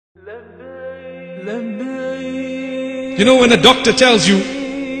You know, when a doctor tells you,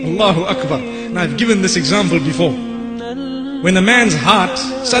 Allahu Akbar, and I've given this example before, when a man's heart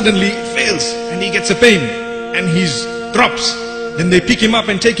suddenly fails and he gets a pain and he drops, then they pick him up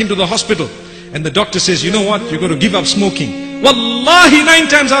and take him to the hospital, and the doctor says, you know what, you've got to give up smoking. Wallahi, 9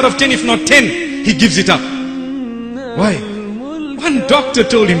 times out of 10, if not 10, he gives it up. Why? One doctor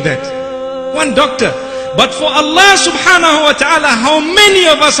told him that. One doctor. But for Allah subhanahu wa ta'ala, how many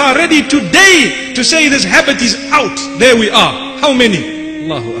of us are ready today to say this habit is out? There we are. How many?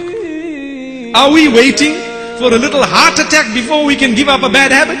 Allahu Akbar. Are we waiting for a little heart attack before we can give up a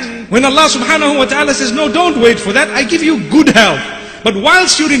bad habit? When Allah subhanahu wa ta'ala says, no, don't wait for that, I give you good health. But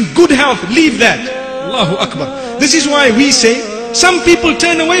whilst you're in good health, leave that. Allahu Akbar. This is why we say, some people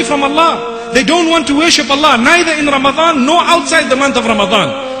turn away from Allah. They don't want to worship Allah, neither in Ramadan nor outside the month of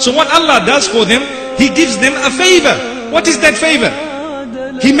Ramadan. So what Allah does for them, He gives them a favor. What is that favor?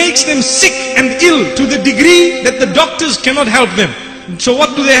 He makes them sick and ill to the degree that the doctors cannot help them. So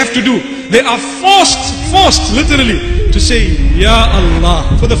what do they have to do? They are forced literally to say, Ya Allah,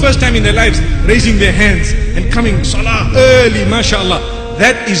 for the first time in their lives, raising their hands and coming salah early, mashallah.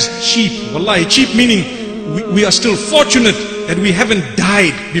 That is cheap. Wallahi, cheap meaning we are still fortunate that we haven't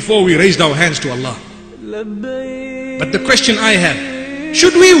died before we raised our hands to Allah. But the question I have,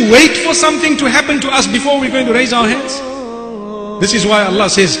 should we wait for something to happen to us before we're going to raise our hands? This is why Allah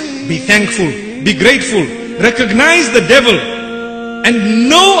says, be thankful, be grateful, recognize the devil and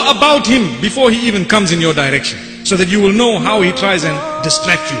know about him before he even comes in your direction, so that you will know how he tries and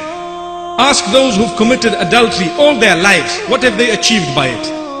distract you. Ask those who've committed adultery all their lives, what have they achieved by it?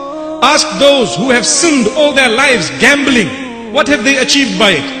 Ask those who have sinned all their lives gambling, what have they achieved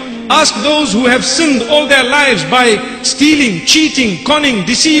by it? Ask those who have sinned all their lives by stealing, cheating, conning,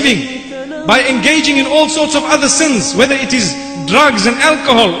 deceiving, by engaging in all sorts of other sins, whether it is drugs and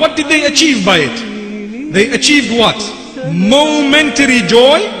alcohol. What did they achieve by it? They achieved what? Momentary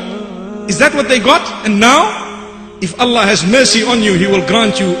joy. Is that what they got? And now, if Allah has mercy on you, He will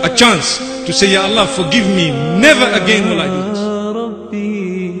grant you a chance to say, Ya Allah, forgive me, never again will I do this.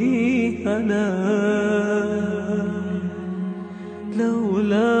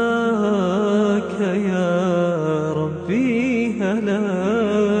 لولاك يا ربي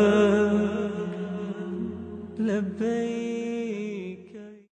هلاك لبيك